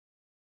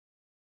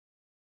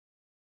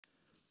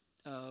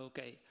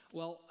Okay.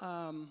 Well,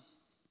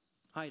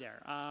 hi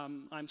there.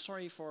 I'm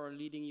sorry for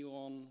leading you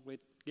on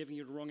with giving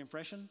you the wrong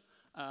impression.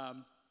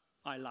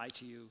 I lied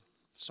to you.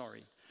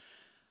 Sorry.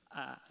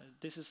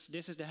 This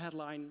is the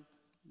headline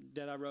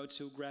that I wrote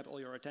to grab all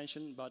your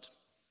attention, but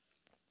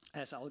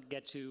as I'll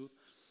get to,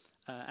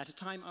 at the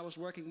time I was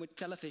working with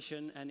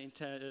television and in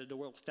the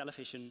world of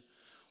television,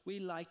 we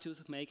like to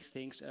make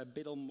things a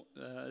bit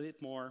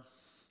more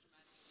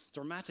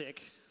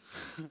dramatic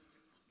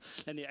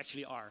than they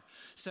actually are.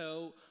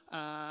 So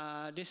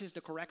this is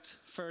the correct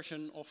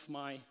version of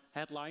my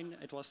headline.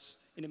 It was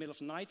in the middle of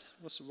the night,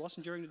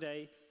 wasn't during the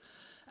day.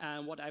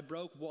 And what I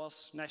broke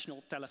was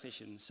national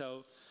television.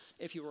 So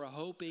if you were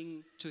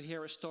hoping to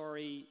hear a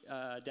story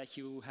that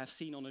you have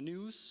seen on the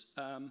news,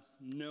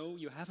 no,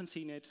 you haven't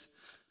seen it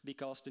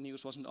because the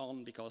news wasn't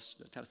on, because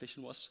the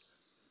television was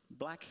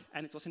black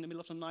and it was in the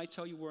middle of the night,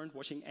 so you weren't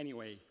watching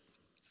anyway.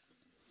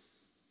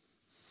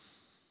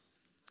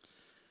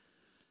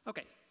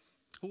 Okay,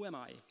 who am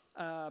I?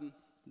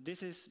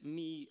 This is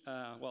me.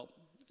 Well,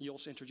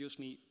 Jos introduced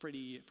me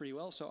pretty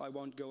well, so I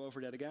won't go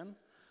over that again.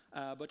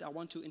 But I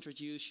want to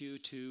introduce you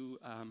to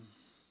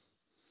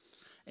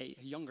a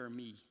younger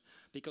me,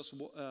 because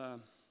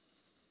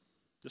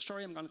the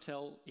story I'm going to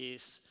tell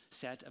is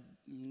set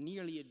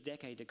nearly a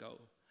decade ago.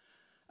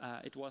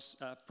 It was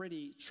a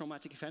pretty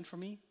traumatic event for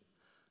me,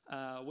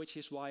 which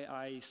is why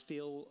I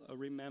still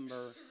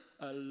remember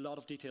a lot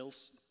of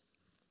details.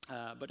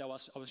 But I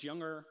was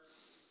younger,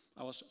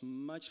 I was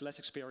much less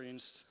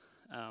experienced,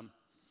 and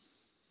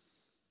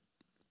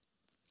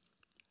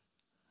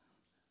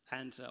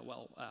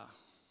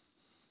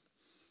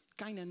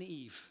kind of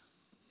naive.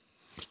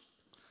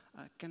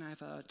 Can I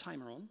have a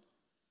timer on?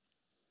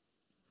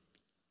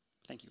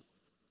 Thank you.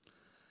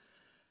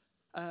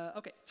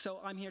 Okay, so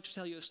I'm here to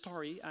tell you a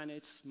story, and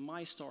it's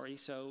my story,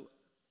 so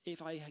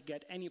if I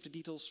get any of the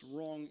details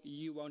wrong,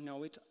 you won't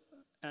know it,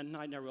 and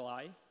neither will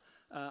I.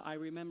 I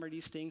remember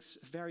these things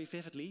very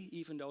vividly,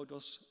 even though it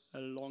was a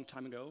long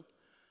time ago.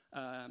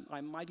 I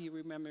might be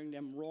remembering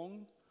them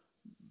wrong,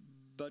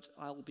 but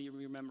I'll be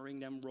remembering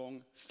them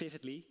wrong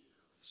vividly,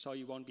 so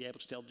you won't be able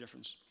to tell the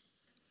difference.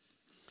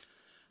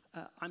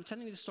 I'm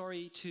telling the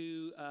story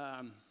to,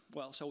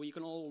 so you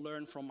can all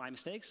learn from my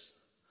mistakes,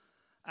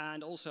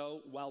 and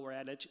also, while we're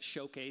at it,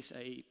 showcase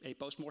a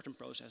post-mortem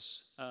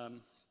process,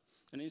 an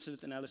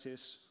incident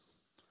analysis,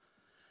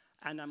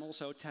 and I'm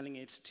also telling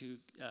it to,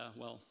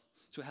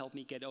 to help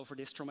me get over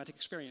this traumatic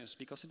experience,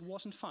 because it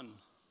wasn't fun.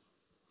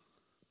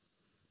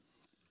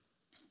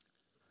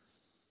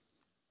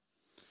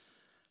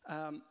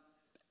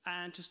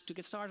 And to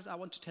get started, I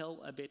want to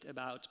tell a bit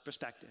about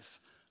perspective.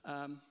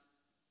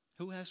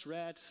 Who has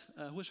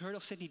heard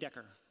of Sidney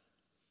Dekker?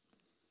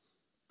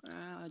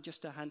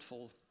 Just a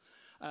handful.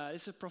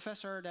 This is a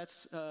professor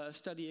that's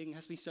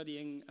has been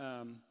studying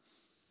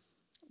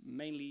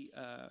mainly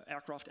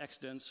aircraft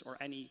accidents or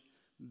any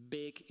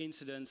big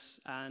incidents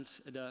and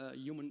the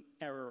human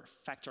error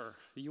factor,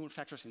 the human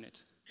factors in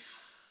it.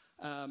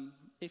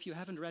 If you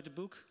haven't read the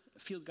book,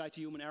 Field Guide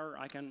to Human Error,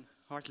 I can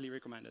heartily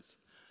recommend it.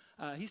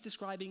 He's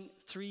describing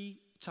 3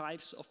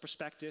 types of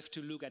perspective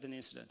to look at an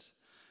incident.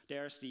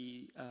 There's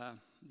the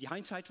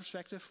hindsight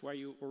perspective, where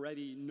you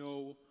already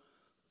know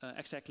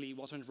exactly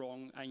what went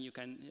wrong, and you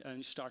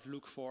can start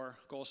look for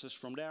causes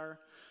from there.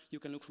 You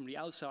can look from the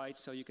outside,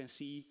 so you can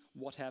see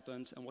what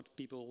happened and what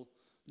people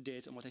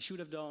did and what they should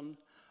have done.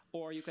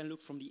 Or you can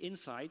look from the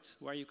inside,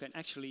 where you can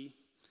actually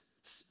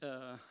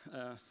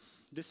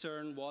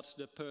discern what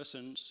the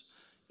persons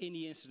in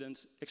the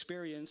incident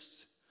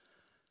experienced,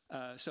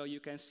 so you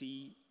can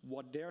see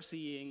what they're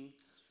seeing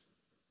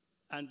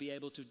and be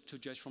able to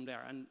judge from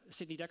there. And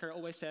Sidney Dekker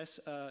always says,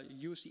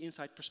 use the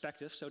inside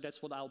perspective, so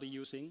that's what I'll be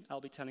using.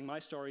 I'll be telling my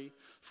story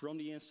from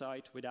the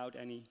inside without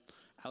any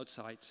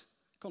outside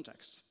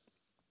context.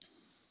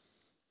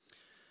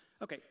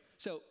 Okay,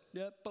 so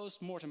the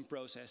post-mortem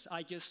process.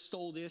 I just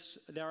stole this.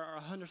 There are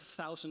hundreds of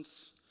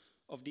thousands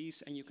of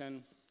these, and you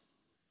can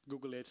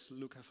Google it,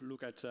 have a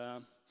look at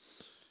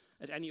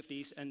any of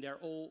these, and they're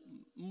all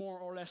more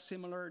or less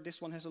similar.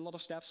 This one has a lot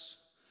of steps.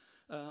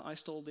 I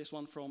stole this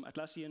one from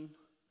Atlassian.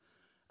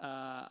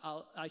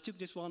 I took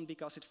this one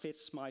because it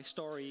fits my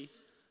story.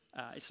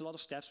 It's a lot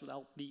of steps, but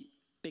I'll be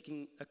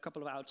picking a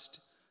couple of out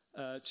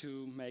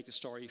to make the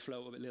story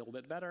flow a little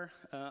bit better.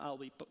 I'll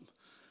be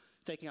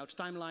taking out the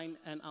timeline,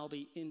 and I'll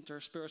be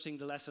interspersing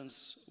the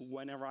lessons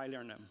whenever I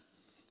learn them.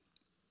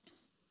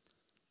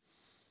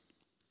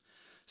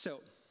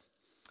 So,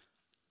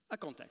 a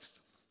context.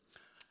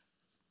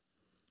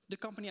 The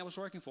company I was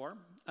working for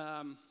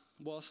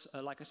was,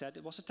 like I said,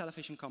 it was a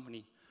television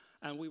company.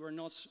 And we were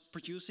not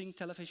producing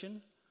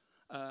television.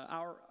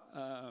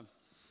 The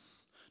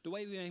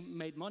way we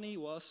made money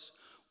was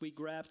we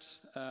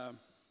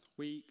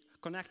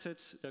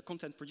connected the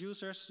content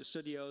producers, the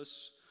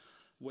studios,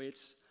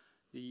 with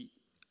the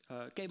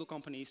cable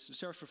companies, the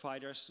service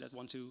providers that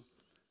want to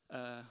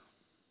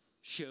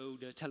show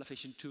the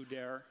television to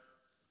their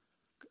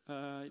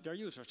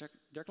users,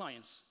 their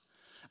clients.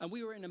 And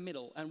we were in the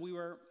middle, and we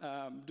were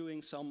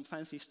doing some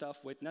fancy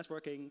stuff with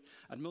networking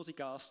and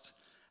multicast.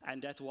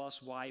 And that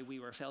was why we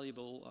were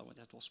valuable,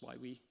 that was why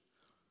we,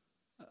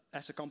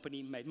 as a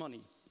company, made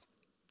money.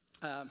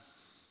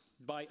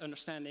 By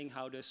understanding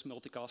how this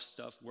multicast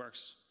stuff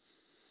works.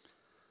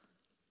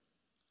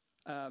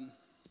 A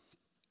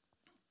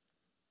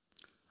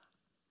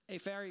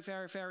very,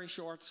 very, very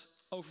short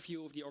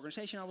overview of the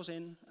organization I was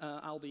in.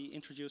 I'll be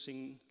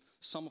introducing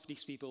some of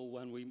these people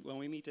when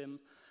we meet them.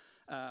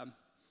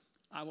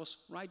 I was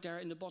right there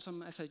in the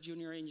bottom as a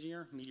junior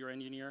engineer, media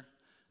engineer,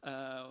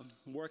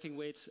 working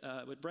with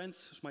Brent,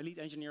 who's my lead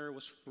engineer,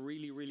 was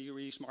really, really,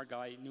 really smart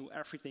guy, knew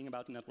everything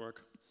about the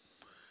network.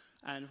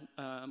 And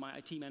my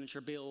IT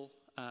manager, Bill,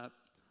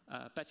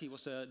 Patty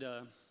was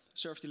the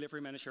service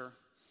delivery manager,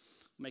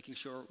 making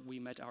sure we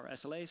met our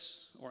SLAs,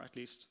 or at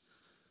least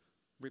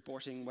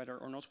reporting whether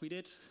or not we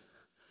did.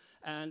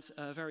 And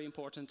very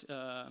important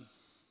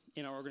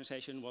in our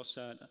organization was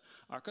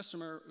our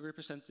customer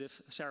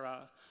representative,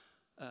 Sarah,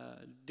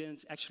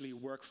 didn't actually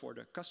work for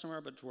the customer,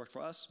 but worked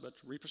for us, but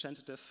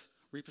represented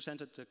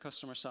the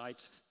customer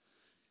side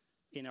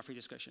in every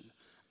discussion.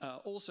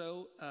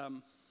 Also,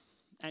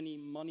 any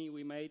money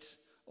we made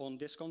on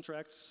this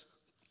contract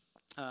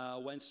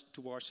went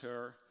towards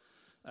her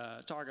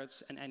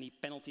targets, and any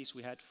penalties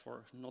we had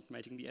for not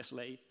meeting the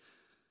SLA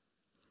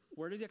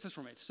were deducted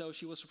from it. So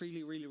she was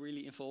really, really,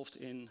 really involved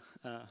in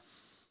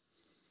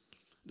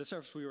the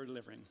service we were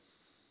delivering.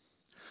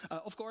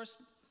 Of course,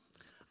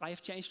 I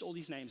have changed all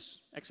these names,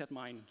 except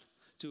mine,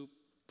 to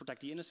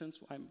protect the innocent.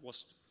 I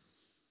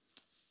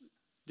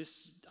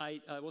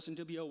was in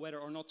dubio whether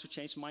or not to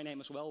change my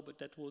name as well, but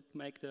that would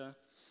make the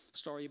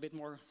story a bit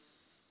more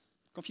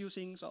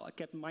confusing, so I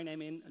kept my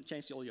name in and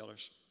changed all the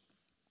others.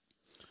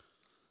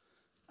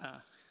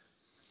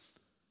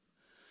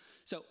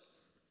 So,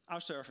 our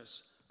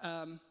service.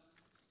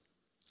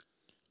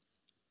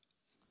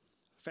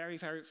 Very,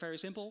 very, very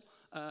simple.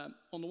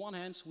 On the one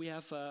hand, we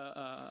have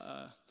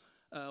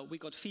we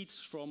got feeds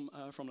from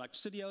like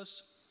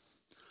studios.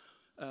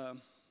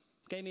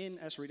 Came in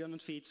as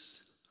redundant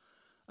feeds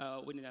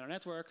within our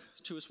network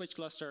to a switch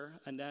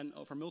cluster, and then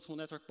over multiple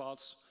network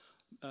paths,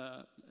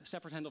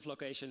 separate handoff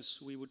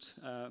locations, we would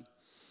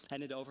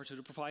hand it over to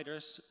the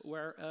providers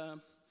where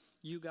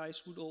you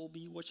guys would all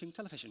be watching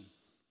television.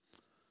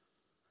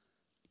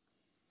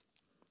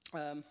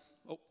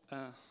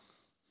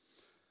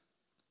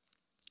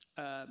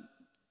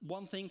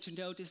 One thing to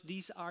note is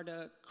these are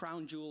the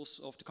crown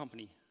jewels of the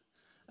company.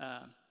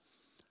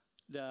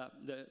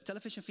 The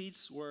television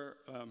feeds were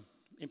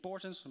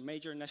important,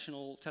 major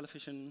national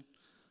television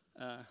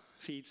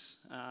feeds.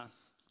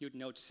 You'd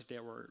notice if they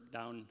were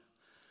down.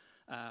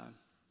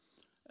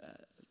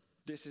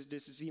 This is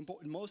the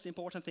most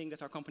important thing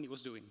that our company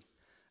was doing.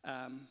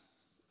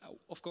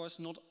 Of course,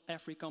 not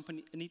every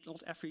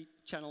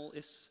channel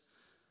is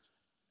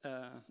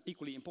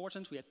equally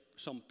important. We had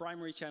some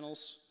primary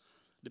channels,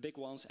 the big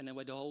ones, and then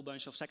we had a whole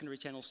bunch of secondary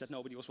channels that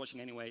nobody was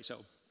watching anyway.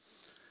 So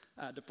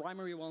the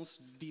primary ones,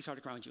 these are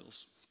the crown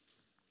jewels.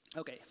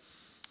 Okay.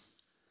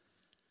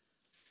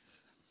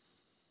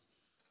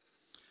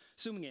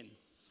 Zooming in.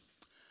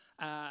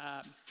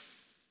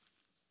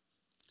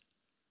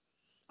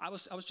 I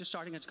was just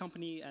starting at the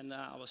company, and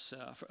I was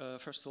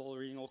first of all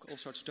reading all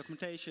sorts of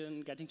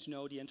documentation, getting to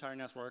know the entire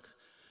network.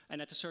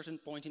 And at a certain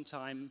point in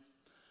time,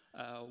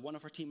 one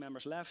of our team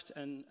members left,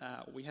 and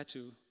we had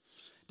to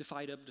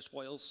divide up the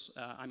spoils,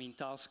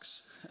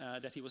 tasks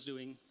that he was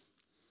doing.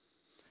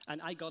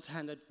 And I got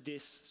handed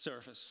this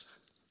service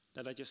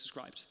that I just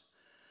described.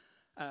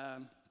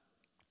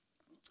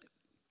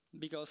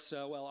 Because,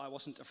 well, I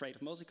wasn't afraid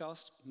of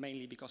multicast,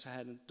 mainly because I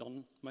hadn't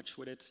done much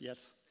with it yet.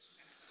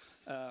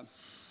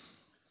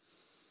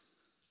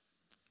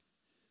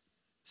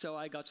 So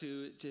I got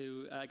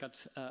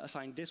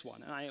assigned this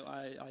one, and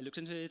I looked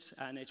into it,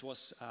 and it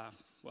was,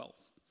 well,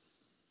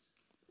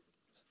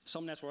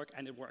 some network,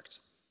 and it worked.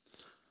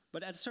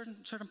 But at a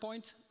certain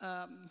point,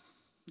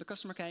 the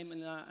customer came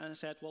and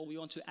said, well, we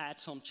want to add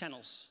some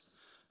channels.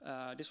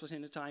 This was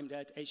in the time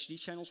that HD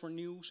channels were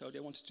new, so they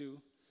wanted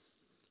to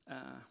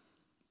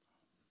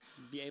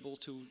be able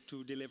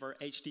to deliver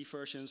HD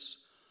versions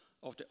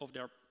of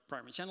their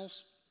primary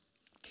channels.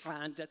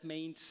 And that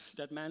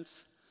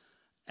meant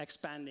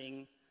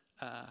expanding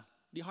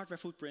the hardware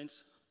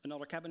footprint,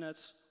 another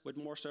cabinet with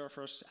more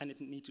servers, and it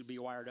needed to be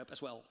wired up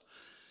as well.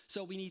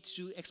 So we need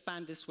to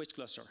expand this switch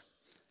cluster.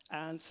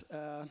 And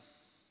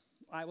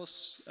I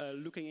was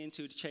looking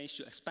into the change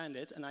to expand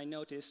it, and I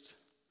noticed,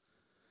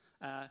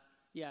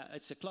 yeah,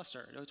 it's a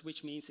cluster,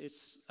 which means it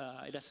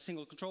has a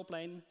single control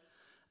plane.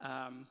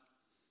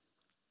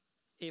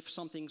 If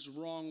something's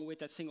wrong with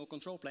that single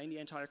control plane, the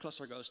entire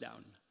cluster goes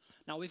down.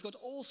 Now, we've got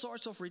all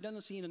sorts of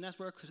redundancy in the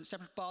network,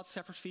 separate paths,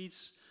 separate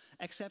feeds,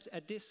 except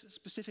at this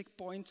specific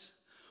point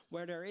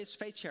where there is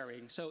fate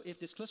sharing. So if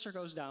this cluster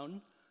goes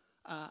down,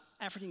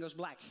 everything goes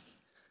black.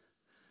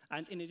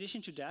 And in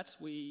addition to that,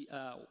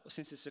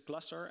 since it's a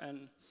cluster,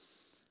 and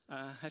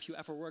have you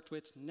ever worked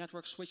with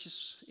network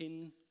switches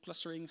in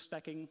clustering,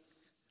 stacking?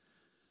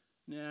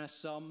 Yeah,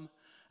 some.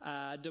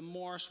 The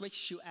more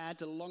switches you add,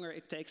 the longer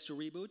it takes to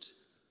reboot.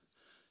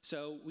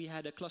 So we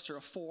had a cluster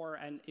of 4,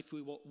 and if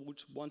we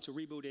would want to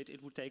reboot it,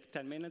 it would take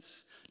 10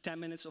 minutes. 10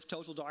 minutes of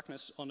total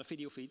darkness on the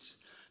video feeds.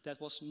 That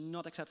was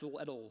not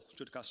acceptable at all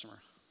to the customer.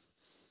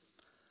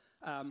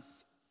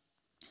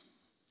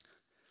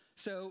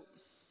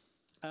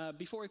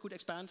 Before I could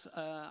expand,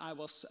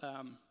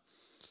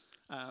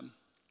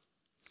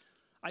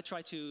 I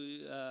tried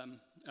to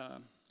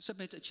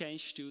submit a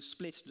change to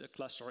split the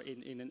cluster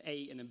in an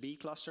A and a B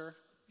cluster,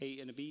 A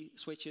and a B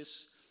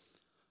switches,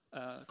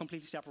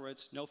 completely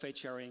separate, no fade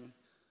sharing.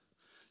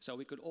 So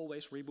we could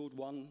always reboot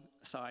one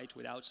side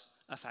without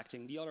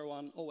affecting the other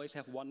one, always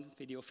have one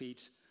video feed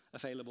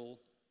available.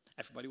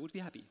 Everybody would be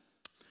happy.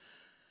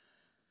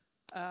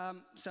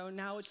 So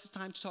now it's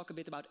time to talk a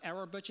bit about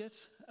error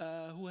budget.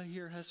 Who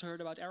here has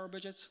heard about error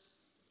budget?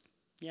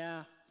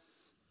 Yeah.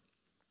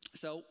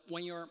 So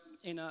when you're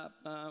in a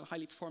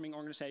highly performing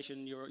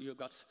organization, you've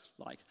got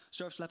like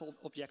service level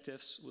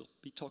objectives. We'll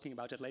be talking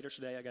about that later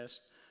today, I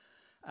guess.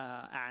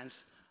 And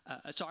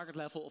a target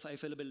level of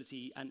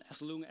availability. And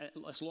as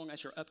long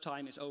as your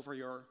uptime is over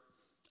your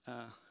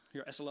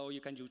SLO, you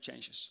can do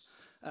changes.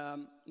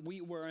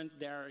 We weren't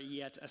there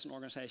yet as an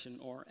organization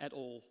or at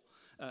all.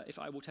 If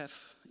I would have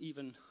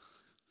even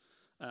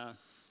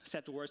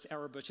said the words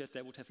error budget,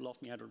 they would have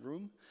locked me out of the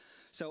room.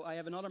 So I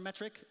have another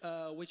metric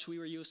which we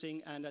were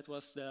using, and that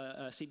was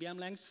the CBM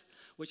length,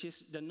 which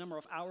is the number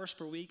of hours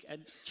per week at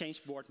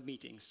change board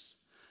meetings.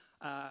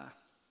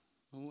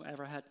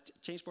 Whoever had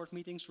change board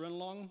meetings run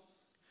along?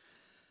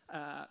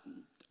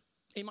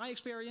 In my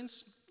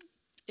experience,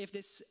 if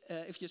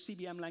your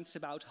CBM length is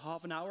about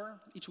half an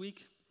hour each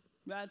week,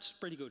 that's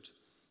pretty good.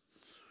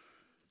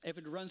 If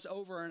it runs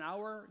over an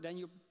hour,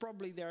 then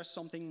there's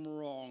something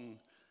wrong.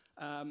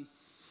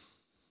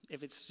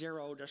 If it's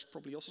 0, there's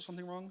probably also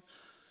something wrong.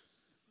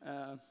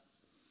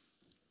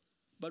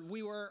 But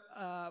we were,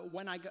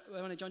 when I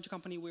joined the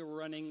company, we were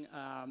running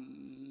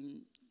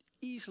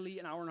easily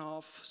an hour and a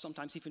half,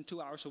 sometimes even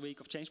 2 hours a week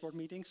of change board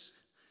meetings,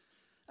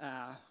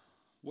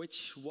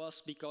 which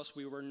was because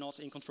we were not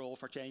in control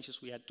of our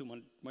changes. We had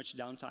too much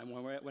downtime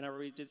whenever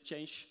we did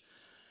change.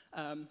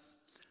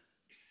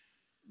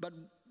 But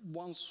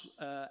once,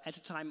 at the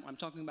time I'm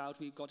talking about,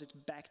 we got it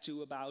back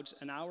to about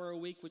an hour a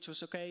week, which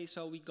was okay.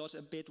 So we got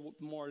a bit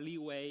more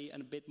leeway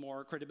and a bit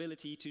more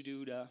credibility to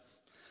do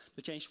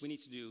the change we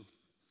need to do.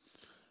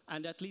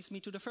 And that leads me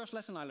to the first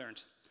lesson I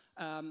learned.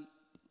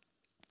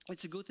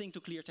 It's a good thing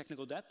to clear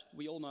technical debt.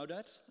 We all know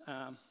that.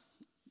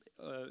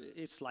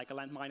 It's like a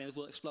landmine and it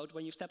will explode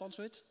when you step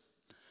onto it.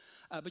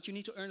 But you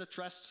need to earn the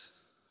trust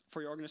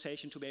for your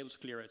organization to be able to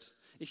clear it.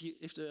 If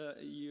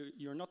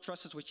you're not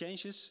trusted with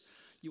changes,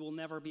 you will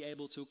never be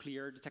able to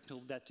clear the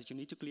technical debt that you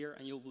need to clear,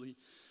 and you'll be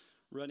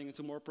running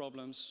into more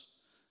problems,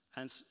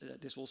 and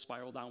this will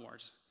spiral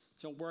downwards.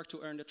 So work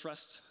to earn the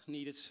trust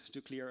needed to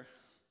clear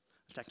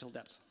technical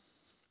debt.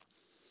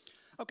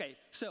 Okay,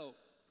 so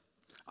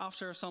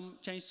after some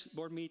change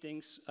board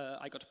meetings,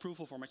 I got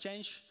approval for my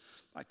change.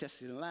 I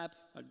tested it in the lab,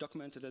 I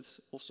documented it,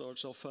 all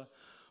sorts of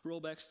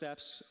rollback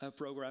steps,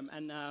 program,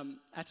 and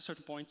at a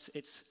certain point,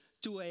 it's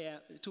 2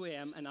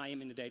 a.m. and I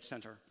am in the data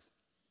center.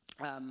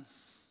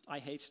 I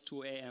hate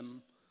 2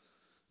 a.m.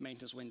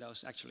 maintenance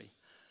windows, actually.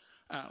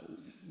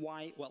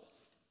 Why? Well,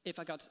 if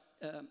I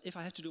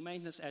have to do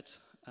maintenance at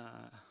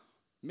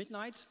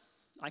midnight,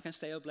 I can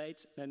stay up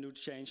late, then do the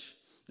change,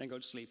 then go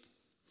to sleep.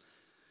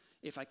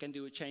 If I can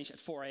do a change at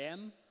 4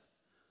 a.m.,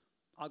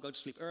 I'll go to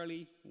sleep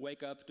early,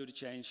 wake up, do the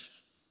change,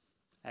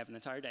 have an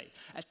entire day.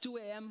 At 2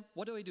 a.m.,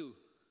 what do?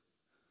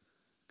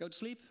 Go to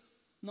sleep?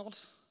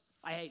 Not?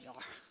 I hate it.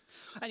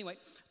 Anyway,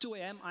 2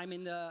 a.m. I'm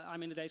in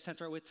the data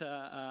center with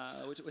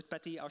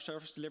Patty, our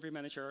service delivery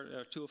manager. There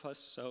are 2 of us,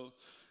 so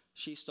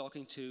she's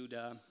talking to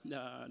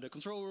the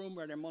control room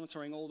where they're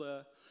monitoring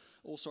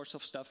all sorts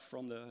of stuff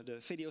from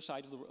the video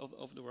side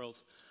of the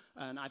world.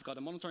 And I've got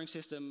a monitoring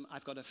system.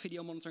 I've got a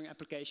video monitoring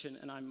application,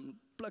 and I'm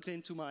plugged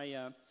into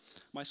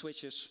my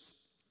switches,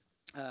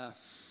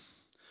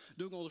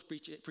 doing all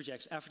the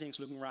projects. Everything's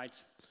looking right,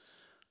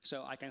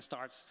 so I can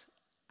start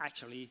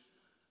actually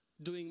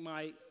doing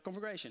my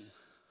configuration.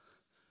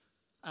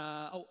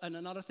 And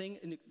another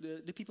thing,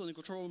 the people in the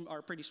control room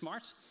are pretty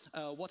smart.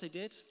 What they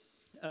did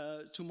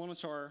to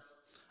monitor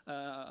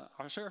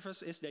our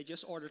service is they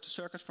just ordered the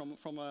circuit from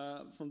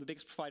the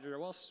biggest provider there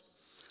was,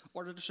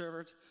 ordered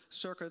the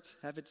circuit,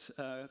 have it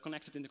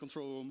connected in the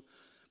control room,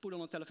 put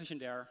on a television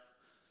there,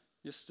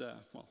 just,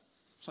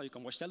 so you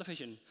can watch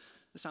television.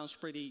 It sounds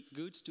pretty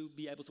good to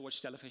be able to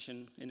watch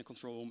television in the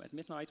control room at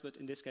midnight, but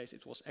in this case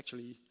it was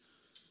actually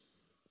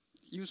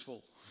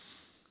useful.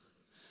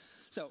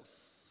 So,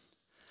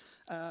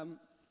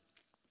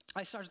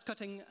 I started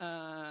cutting,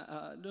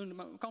 doing the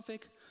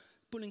config,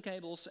 pulling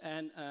cables,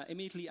 and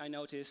immediately I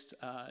noticed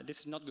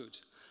this is not good.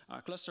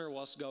 Our cluster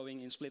was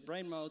going in split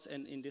brain mode,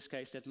 and in this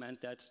case that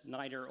meant that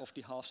neither of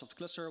the halves of the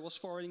cluster was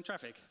forwarding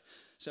traffic.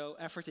 So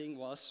everything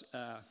was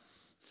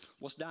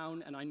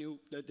down, and I knew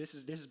that this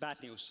is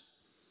bad news.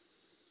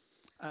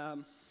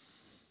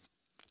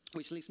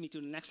 Which leads me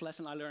to the next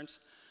lesson I learned.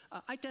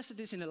 I tested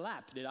this in the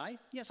lab, did I?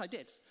 Yes, I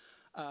did.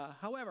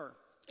 However,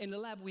 in the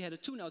lab we had a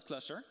 2-node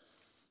cluster,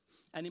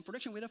 And in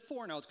production, we have a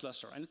 4-node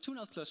cluster, and a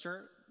 2-node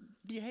cluster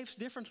behaves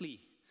differently.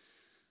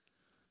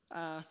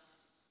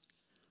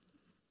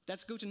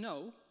 That's good to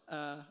know,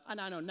 and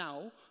I know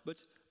now,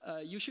 but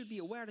you should be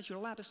aware that your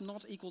lab is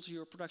not equal to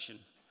your production.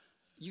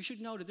 You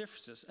should know the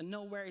differences and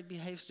know where it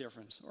behaves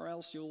different, or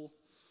else you'll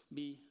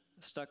be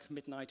stuck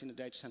midnight in the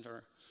data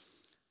center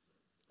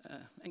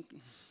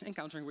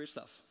encountering weird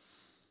stuff.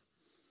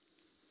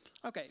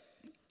 Okay,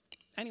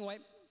 anyway,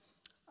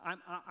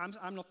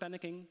 I'm not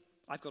panicking.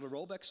 I've got a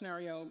rollback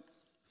scenario,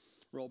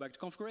 roll back the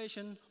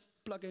configuration,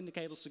 plug in the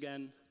cables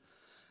again,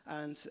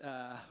 and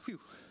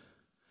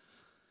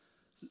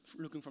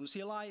looking from the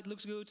CLI, it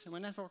looks good. And my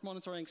network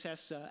monitoring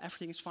says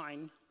everything is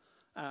fine.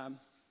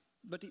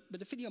 But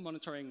the video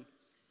monitoring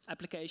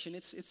application,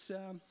 it's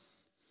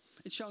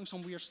showing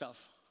some weird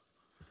stuff.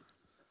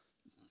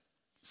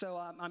 So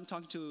I'm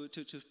talking to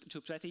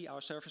Betty,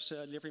 our service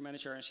delivery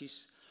manager, and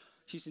she's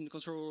in the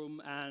control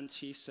room, and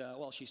she's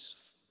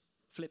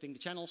flipping the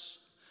channels.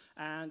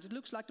 And it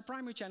looks like the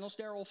primary channels,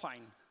 they're all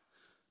fine.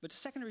 But the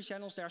secondary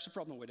channels, there's a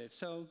problem with it.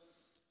 So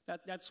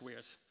that's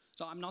weird.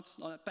 So I'm not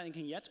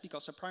panicking yet,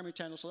 because the primary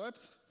channels are up.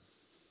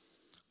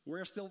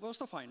 We're still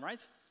fine,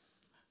 right?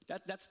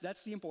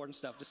 That's the important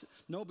stuff.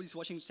 Nobody's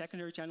watching the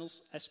secondary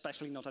channels,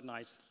 especially not at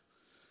night.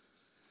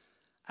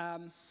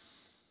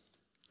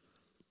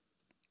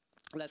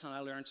 Lesson I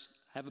learned,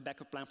 have a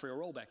backup plan for your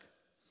rollback.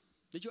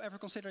 Did you ever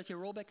consider that your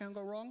rollback can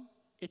go wrong?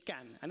 It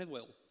can, and it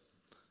will.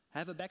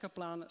 Have a backup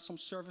plan, some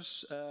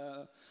service,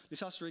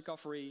 disaster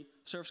recovery,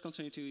 service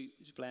continuity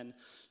plan,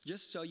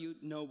 just so you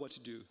know what to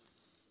do.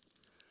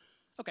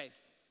 Okay,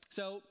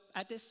 so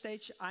at this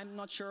stage, I'm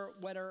not sure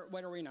whether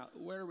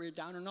we're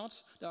down or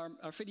not.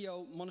 Our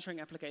video monitoring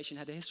application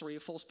had a history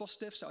of false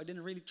positives, so I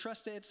didn't really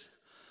trust it.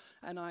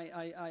 And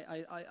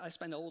I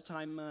spent the whole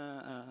time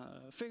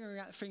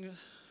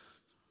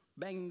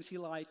banging the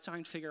CLI,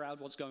 trying to figure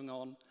out what's going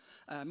on.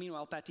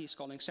 Meanwhile, Patty is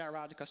calling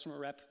Sarah, the customer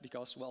rep,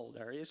 because, well,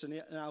 there is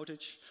an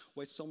outage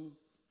with some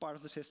part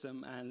of the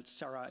system, and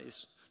Sarah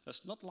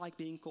does not like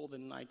being called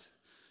in the night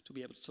to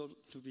be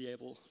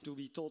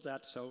told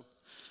that. So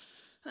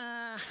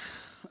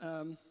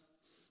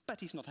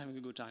Patty's not having a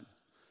good time.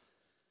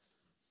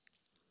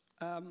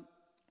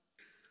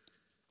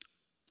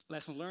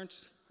 Lesson learned: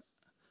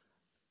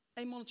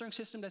 a monitoring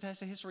system that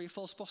has a history of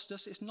false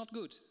positives is not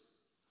good,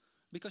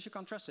 because you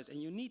can't trust it,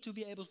 and you need to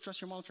be able to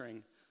trust your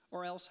monitoring,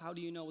 or else how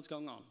do you know what's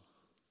going on?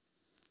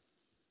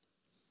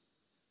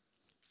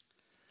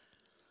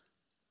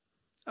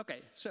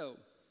 Okay, so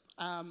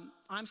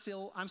I'm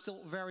still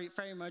very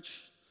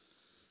much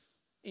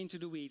into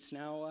the weeds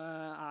now.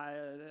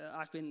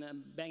 I've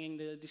been banging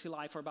the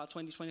CLI for about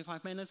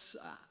 20-25 minutes.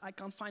 I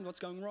can't find what's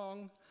going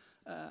wrong.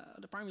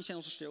 The primary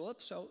channels are still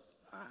up, so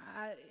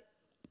I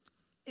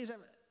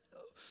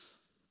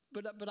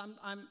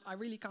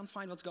really can't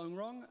find what's going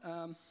wrong.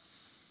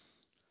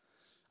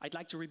 I'd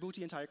like to reboot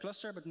the entire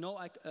cluster, but no,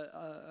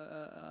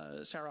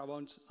 Sarah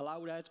won't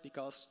allow that,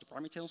 because the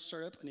primary channels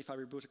are up, and if I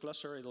reboot the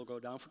cluster, it'll go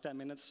down for 10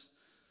 minutes.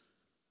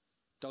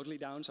 Totally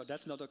down, so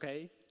that's not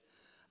okay.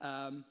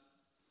 And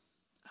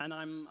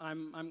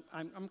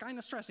I'm kind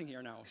of stressing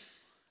here now.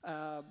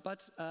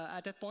 But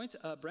at that point,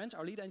 Brent,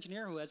 our lead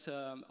engineer, who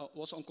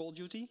was on call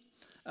duty,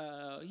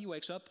 he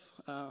wakes up,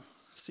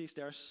 sees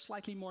there's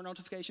slightly more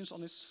notifications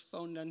on his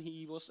phone than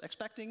he was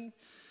expecting,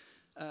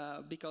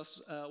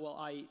 because, well,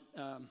 I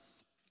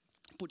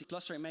put the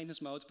cluster in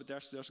maintenance mode, but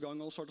there's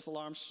going all sorts of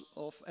alarms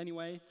off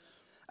anyway.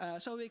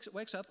 So he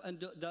wakes up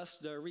and does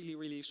the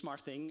really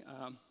smart thing,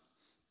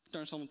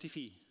 turns on the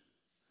TV.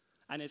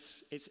 And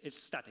it's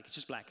static, it's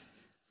just black.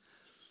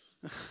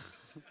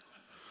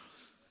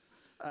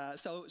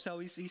 So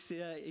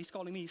he's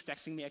calling me, he's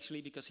texting me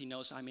actually, because he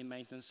knows I'm in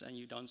maintenance, and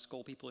you don't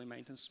call people in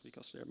maintenance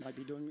because they might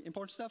be doing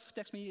important stuff.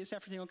 Text me, is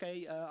everything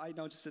okay? I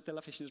noticed the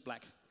television is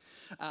black.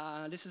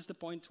 This is the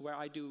point where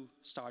I do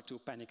start to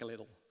panic a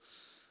little,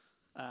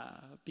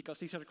 because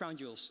these are the crown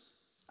jewels.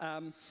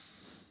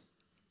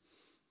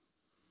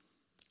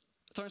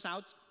 Turns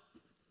out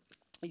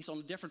he's on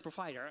a different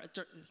provider.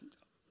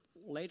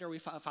 Later we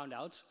found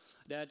out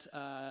that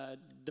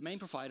the main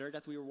provider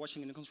that we were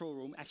watching in the control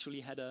room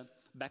actually had a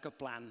backup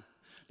plan.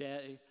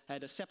 They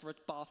had a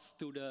separate path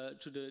to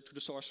the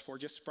source for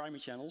just primary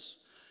channels.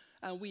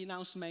 And we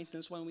announced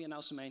maintenance. When we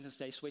announced the maintenance,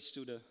 they switched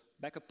to the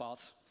backup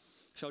path.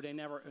 So they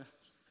never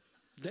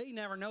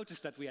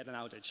noticed that we had an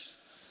outage.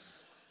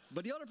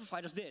 But the other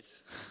providers did.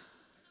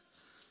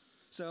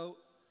 So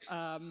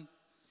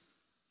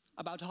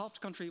about half the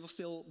country will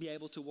still be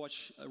able to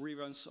watch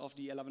reruns of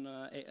the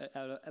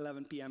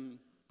 11 p.m.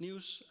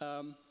 news,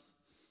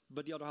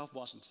 but the other half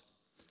wasn't.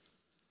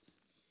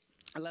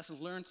 A lesson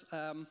learned,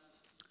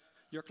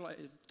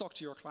 talk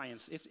to your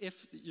clients.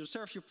 If your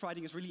service you're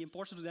providing is really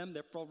important to them,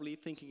 they're probably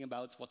thinking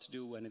about what to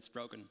do when it's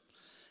broken.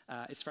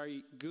 It's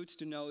very good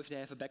to know if they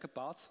have a backup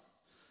path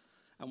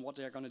and what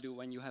they're going to do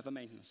when you have a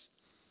maintenance.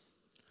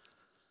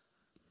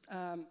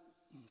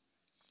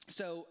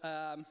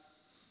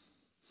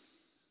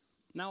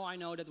 Now I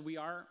know that we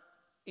are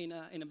in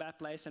a bad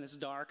place and it's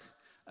dark.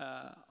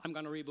 I'm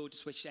going to reboot the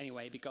switch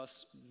anyway,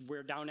 because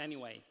we're down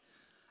anyway.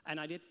 And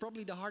I did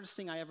probably the hardest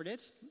thing I ever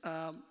did.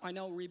 I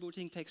know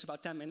rebooting takes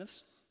about 10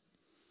 minutes.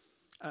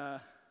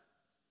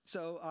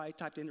 So I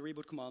typed in the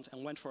reboot command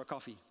and went for a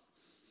coffee.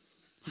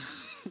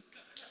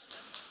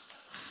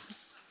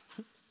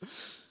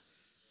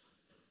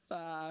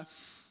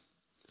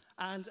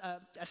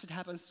 As it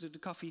happens, the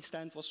coffee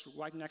stand was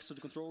right next to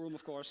the control room,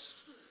 of course.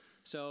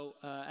 So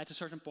at a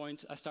certain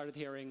point, I started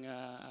hearing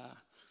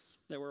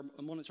they were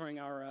monitoring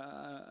our.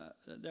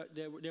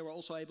 They were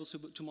also able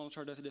to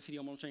monitor the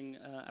video monitoring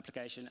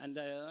application, and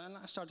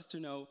I started to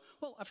know,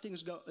 well, everything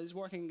is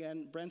working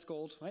again. Brent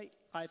called, hey,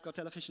 I've got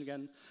television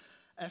again.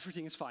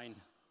 Everything is fine.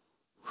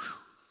 Whew.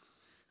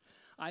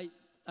 I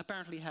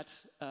apparently had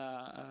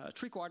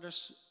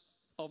 3/4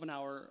 of an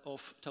hour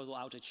of total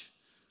outage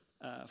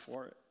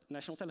for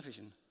national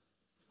television,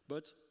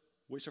 but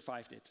we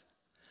survived it.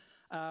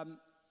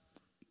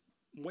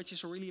 Which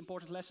is a really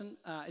important lesson.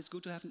 It's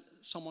good to have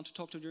someone to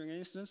talk to during an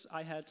instance.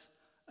 I had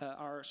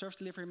our service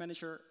delivery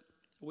manager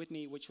with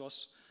me, which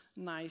was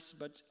nice,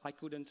 but I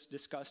couldn't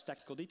discuss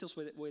technical details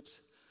with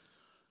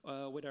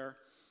her.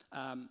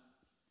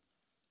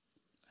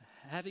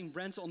 Having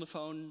Brent on the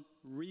phone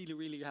really,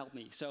 really helped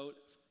me. So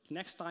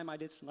next time I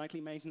did nightly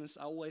maintenance,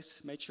 I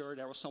always made sure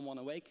there was someone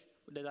awake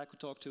that I could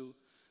talk to,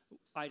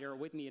 either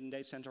with me in the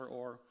data center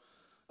or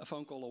a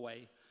phone call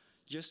away,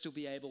 just to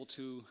be able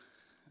to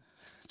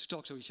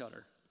talk to each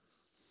other.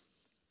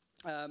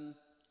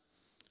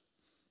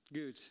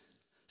 Good.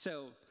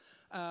 So,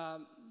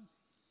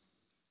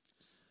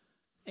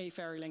 a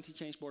very lengthy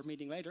change board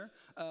meeting later,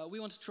 we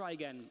want to try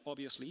again,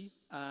 obviously,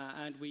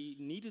 and we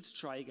needed to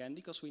try again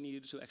because we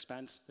needed to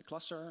expand the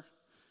cluster,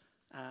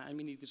 and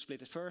we needed to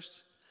split it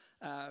first.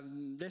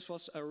 This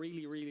was a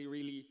really, really,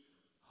 really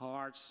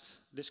hard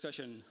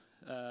discussion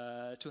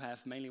to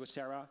have, mainly with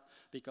Sarah,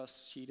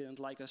 because she didn't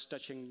like us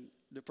touching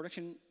the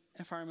production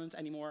environment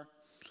anymore.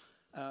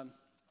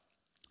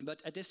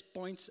 But at this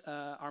point,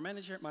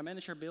 my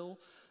manager Bill,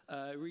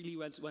 really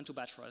went to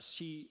bat for us.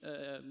 He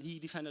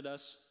defended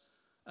us,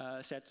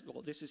 said,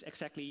 well, this is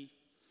exactly,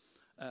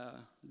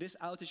 this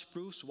outage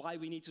proves why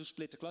we need to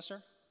split the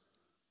cluster,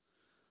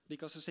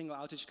 because a single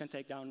outage can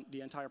take down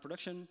the entire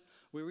production.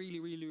 We really,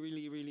 really,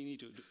 really, really need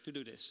to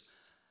do this.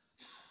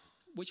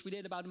 Which we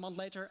did about a month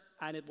later,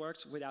 and it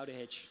worked without a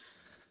hitch.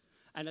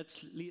 And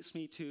that leads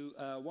me to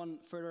one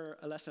further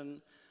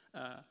lesson.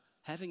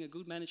 Having a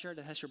good manager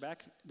that has your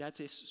back, that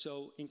is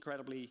so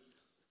incredibly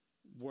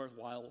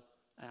worthwhile.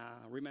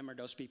 Remember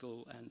those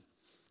people and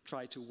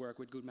try to work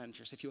with good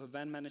managers. If you have a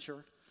bad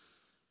manager,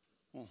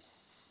 well,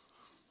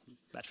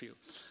 bad for you.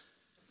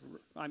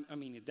 I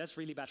mean, that's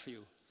really bad for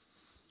you.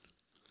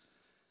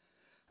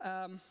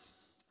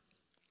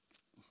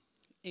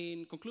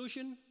 In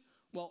conclusion,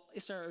 well,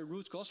 is there a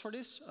root cause for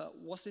this?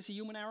 Was this a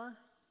human error?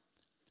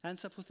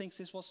 Hands up who thinks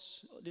this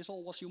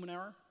all was human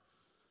error?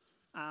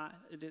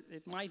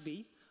 It might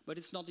be, but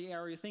it's not the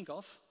error you think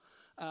of.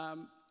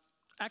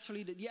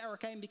 Actually, the error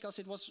came because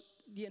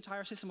the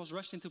entire system was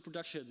rushed into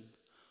production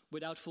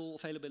without full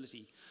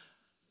availability.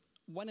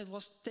 When it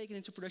was taken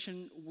into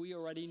production, we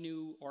already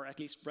knew, or at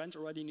least Brent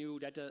already knew,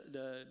 that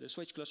the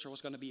switch cluster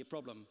was going to be a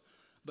problem.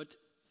 But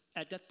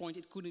at that point,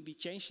 it couldn't be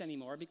changed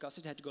anymore because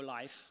it had to go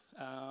live.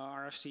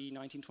 RFC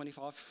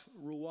 1925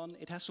 Rule 1,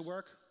 it has to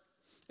work.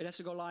 It has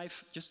to go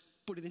live. Just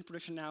put it in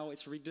production now.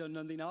 It's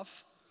redundant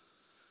enough.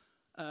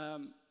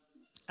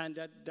 And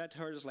that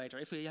hurt us later.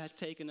 If we had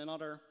taken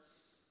another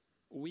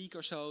week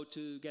or so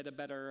to get a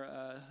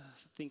better,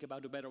 think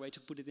about a better way to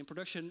put it in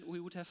production, we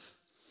would have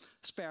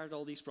spared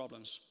all these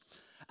problems.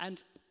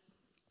 And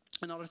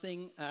another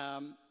thing,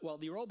 well,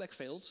 the rollback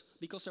failed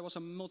because there was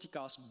a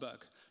multicast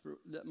bug.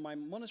 My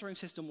monitoring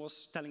system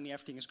was telling me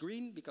everything is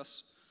green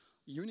because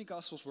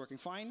unicast was working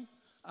fine.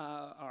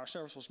 Our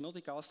service was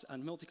multicast,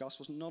 and multicast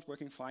was not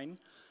working fine.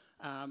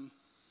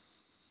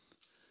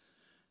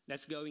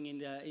 That's going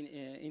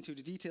into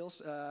the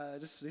details.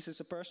 This is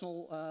a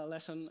personal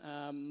lesson.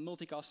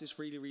 Multicast is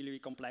really, really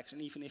complex,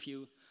 and even if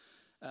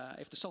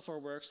the software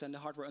works, then the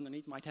hardware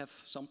underneath might have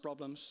some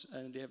problems,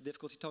 and they have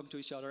difficulty talking to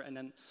each other, and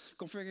then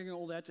configuring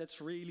all that, that's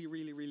really,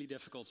 really, really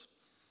difficult.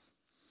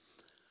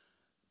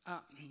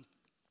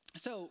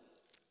 So,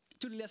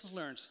 to the lessons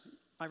learned.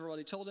 I've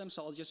already told them,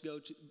 so I'll just go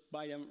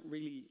by them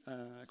really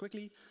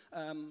quickly.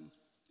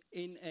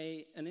 In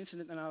an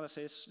incident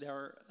analysis, there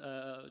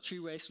are 3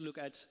 ways to look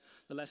at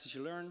the lessons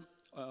you learn: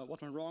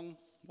 what went wrong,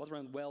 what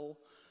went well,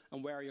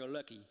 and where you're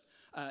lucky.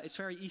 It's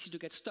very easy to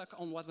get stuck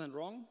on what went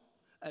wrong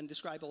and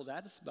describe all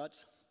that,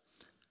 but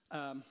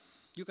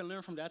you can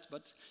learn from that,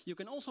 but you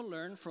can also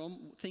learn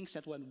from things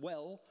that went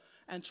well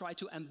and try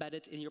to embed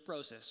it in your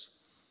process.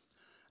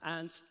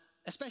 And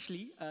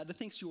especially the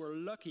things you were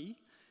lucky,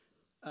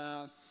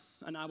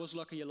 and I was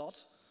lucky a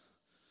lot,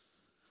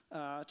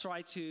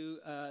 try to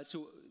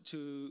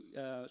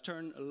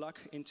turn luck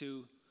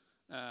into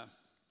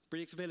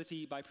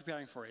predictability by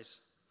preparing for it.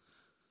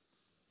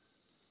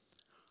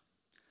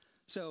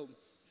 So,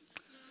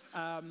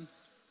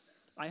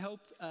 I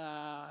hope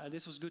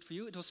this was good for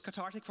you. It was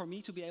cathartic for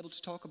me to be able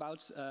to talk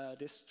about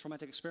this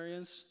traumatic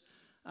experience.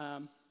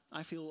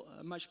 I feel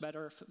much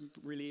better,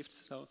 relieved.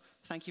 So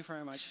thank you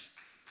very much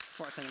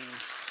for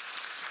attending.